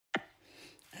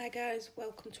Hi guys,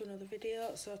 welcome to another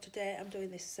video. So today I'm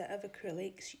doing this set of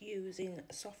acrylics using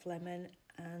soft lemon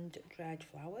and dried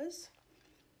flowers,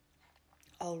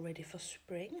 all ready for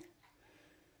spring.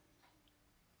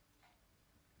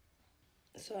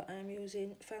 So I'm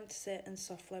using Fantasy and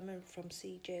soft lemon from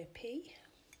CJP.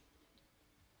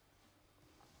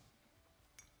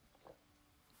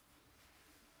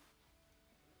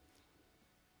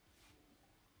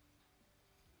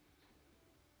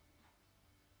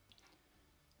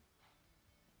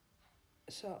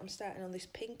 So I'm starting on this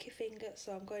pinky finger,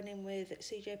 so I'm going in with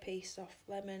CJP soft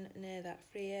lemon near that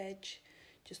free edge,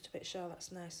 just to make sure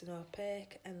that's nice and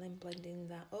opaque, and then blending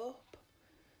that up.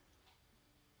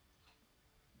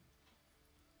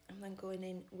 And then going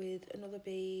in with another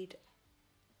bead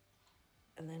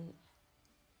and then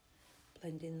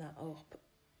blending that up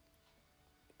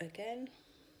again.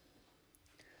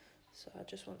 So I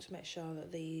just want to make sure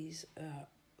that these are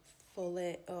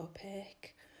fully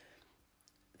opaque.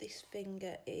 This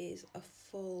finger is a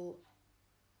full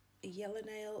yellow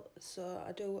nail, so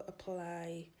I do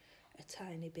apply a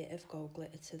tiny bit of gold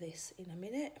glitter to this in a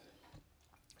minute.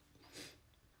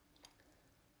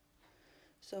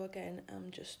 So again, I'm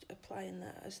just applying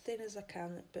that as thin as I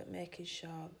can, but making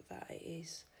sure that it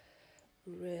is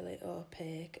really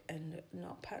opaque and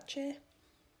not patchy.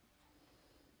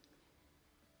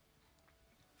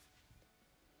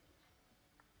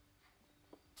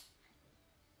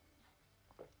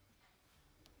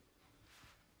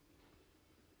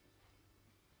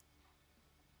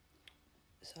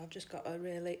 So I've just got a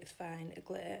really fine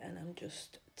glitter and I'm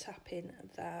just tapping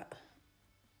that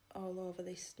all over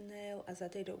this nail, as I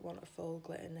didn't want a full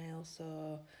glitter nail,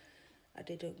 so I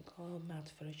didn't go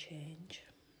mad for a change.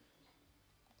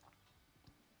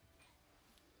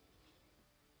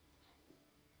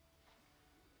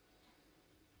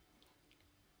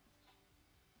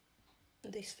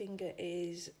 This finger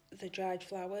is the dried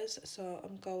flowers, so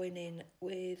I'm going in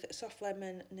with soft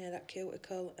lemon near that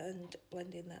cuticle and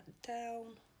blending that down.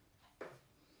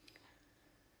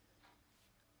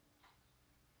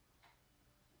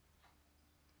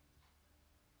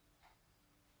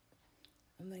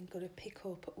 I'm then going to pick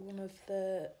up one of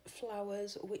the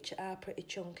flowers, which are pretty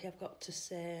chunky, I've got to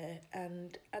say,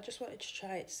 and I just wanted to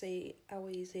try it to see how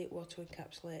easy it was to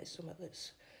encapsulate something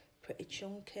that's pretty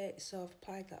chunky. So I've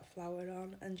applied that flower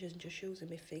on and just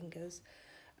using my fingers,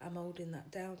 I'm holding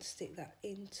that down to stick that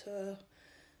into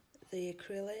the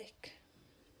acrylic.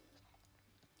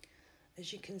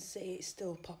 As you can see, it's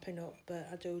still popping up, but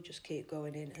I do just keep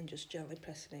going in and just gently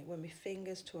pressing it with my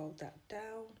fingers to hold that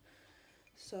down.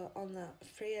 So on that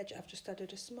free edge, I've just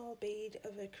added a small bead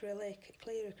of acrylic,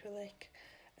 clear acrylic,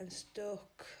 and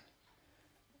stuck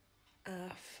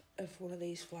half of one of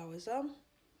these flowers on.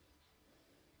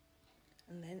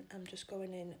 And then I'm just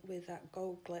going in with that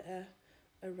gold glitter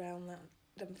around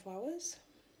them flowers.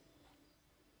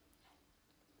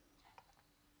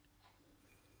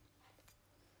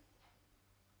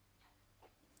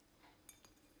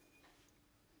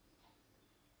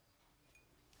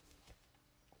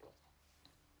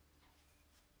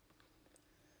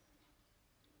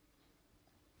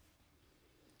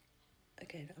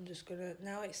 Again, I'm just gonna,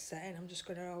 now it's setting, I'm just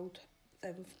gonna hold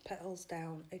them petals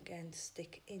down again,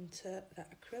 stick into that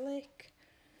acrylic.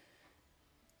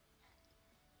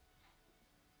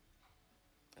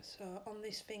 So on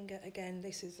this finger, again,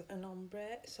 this is an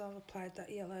ombre, so I've applied that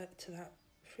yellow to that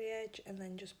free edge and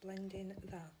then just blending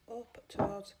that up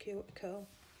towards the cuticle.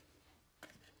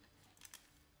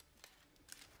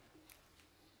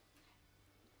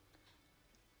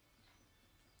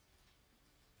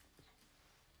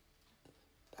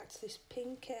 Back to this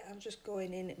pinky, I'm just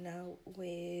going in now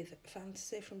with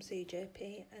Fantasy from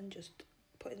CJP and just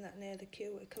putting that near the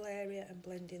cuticle area and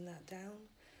blending that down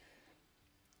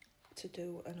to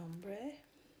do an ombre.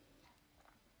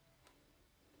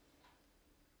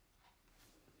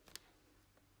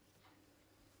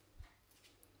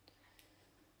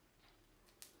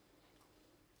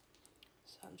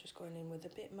 So I'm just going in with a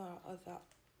bit more of that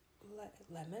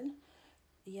lemon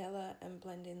yellow and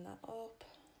blending that up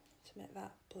to make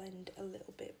that blend a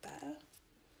little bit better.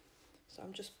 So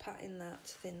I'm just patting that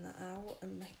to thin that out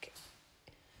and make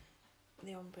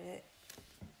the ombre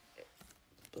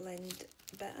blend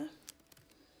better.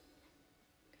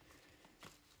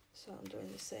 So I'm doing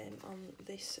the same on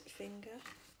this finger.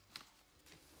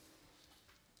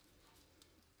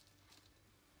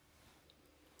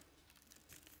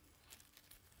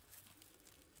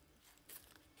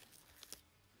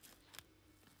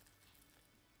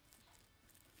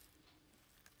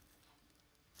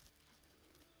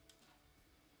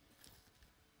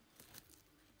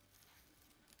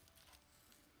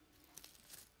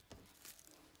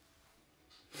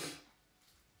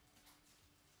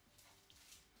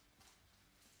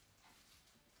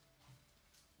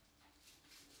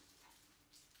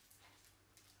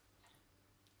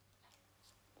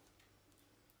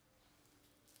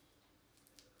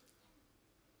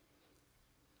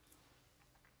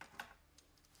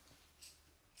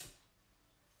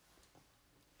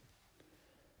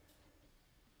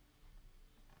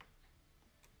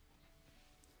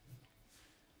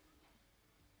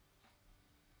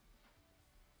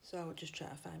 So I'll just try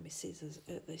to find my scissors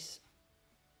at this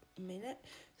minute.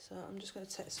 So I'm just going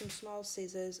to take some small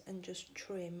scissors and just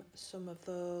trim some of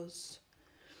those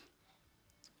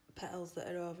petals that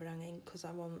are overhanging, because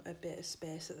I want a bit of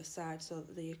space at the side so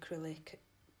that the acrylic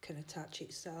can attach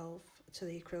itself to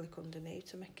the acrylic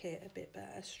underneath to make it a bit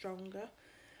better, stronger.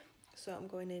 So I'm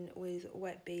going in with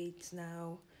wet beads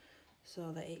now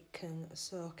so that it can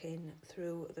soak in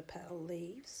through the petal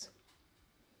leaves.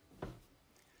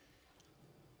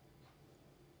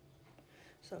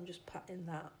 So I'm just patting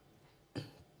that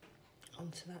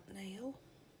onto that nail.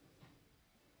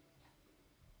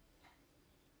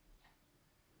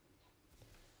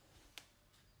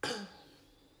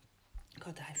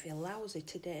 God, I feel lousy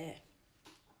today.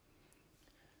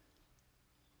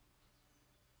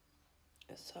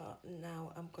 So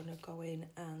now I'm going to go in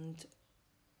and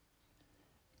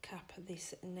cap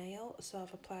this nail. So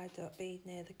I've applied that bead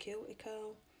near the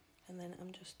cuticle, and then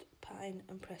I'm just patting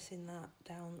and pressing that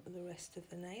down the rest of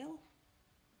the nail.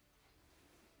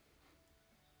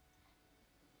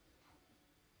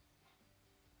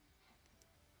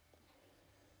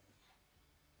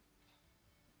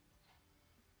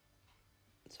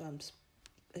 So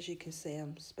as you can see,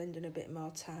 I'm spending a bit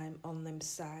more time on them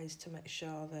sides to make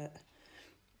sure that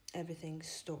everything's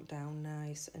stuck down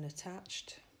nice and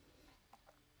attached.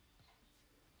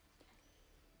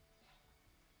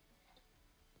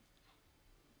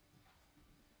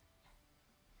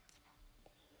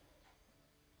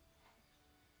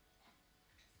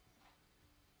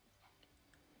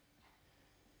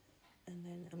 And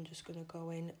then I'm just going to go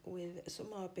in with some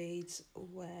more beads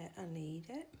where I need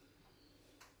it.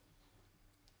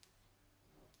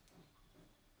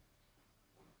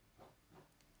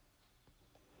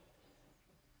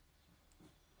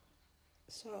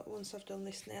 So once I've done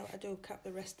this nail, I do cap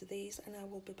the rest of these and I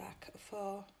will be back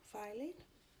for filing.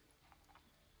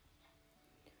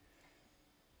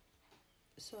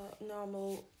 So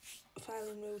normal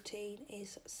filing routine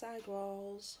is side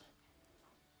walls,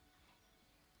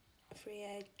 free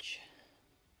edge,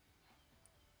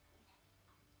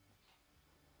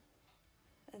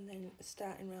 and then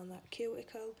starting around that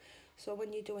cuticle. So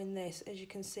when you're doing this, as you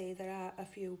can see, there are a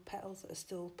few petals that are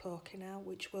still poking out,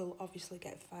 which will obviously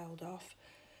get filed off,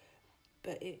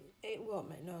 but it won't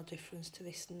make no difference to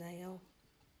this nail.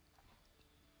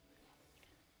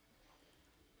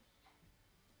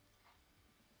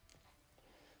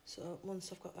 So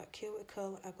once I've got that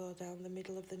cuticle, I go down the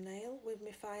middle of the nail with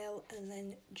my file and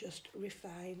then just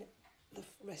refine the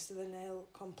rest of the nail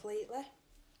completely.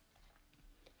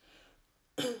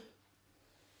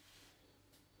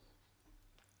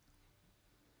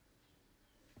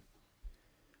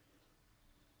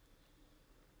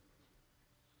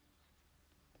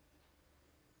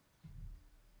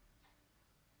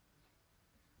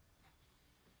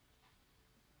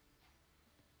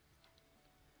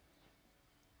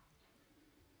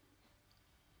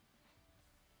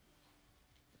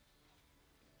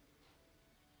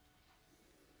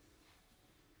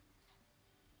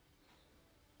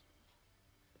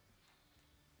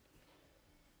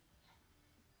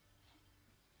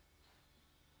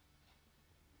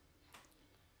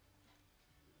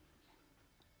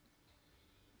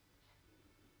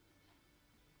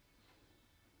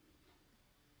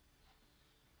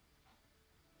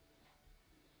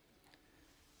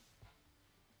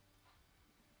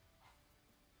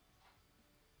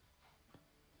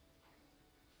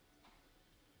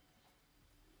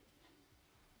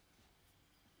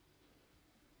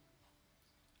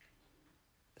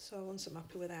 So once I'm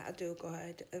happy with that, I do go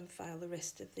ahead and file the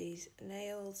rest of these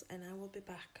nails and I will be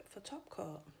back for top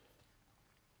coat.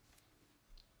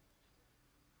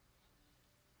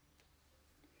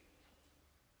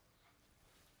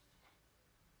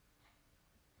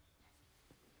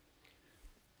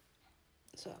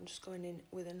 So I'm just going in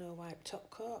with a no wipe top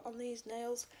coat on these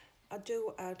nails. I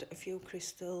do add a few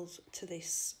crystals to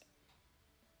this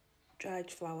dried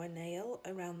flower nail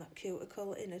around that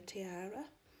cuticle in a tiara.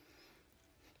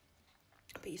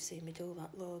 But you've seen me do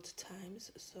that loads of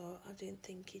times, so I didn't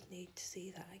think you'd need to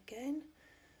see that again.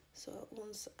 So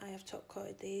once I have top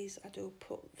coated these, I do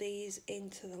put these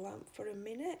into the lamp for a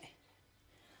minute,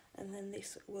 and then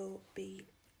this will be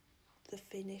the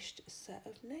finished set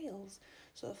of nails.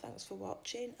 So thanks for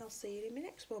watching. I'll see you in my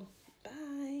next one.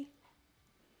 Bye.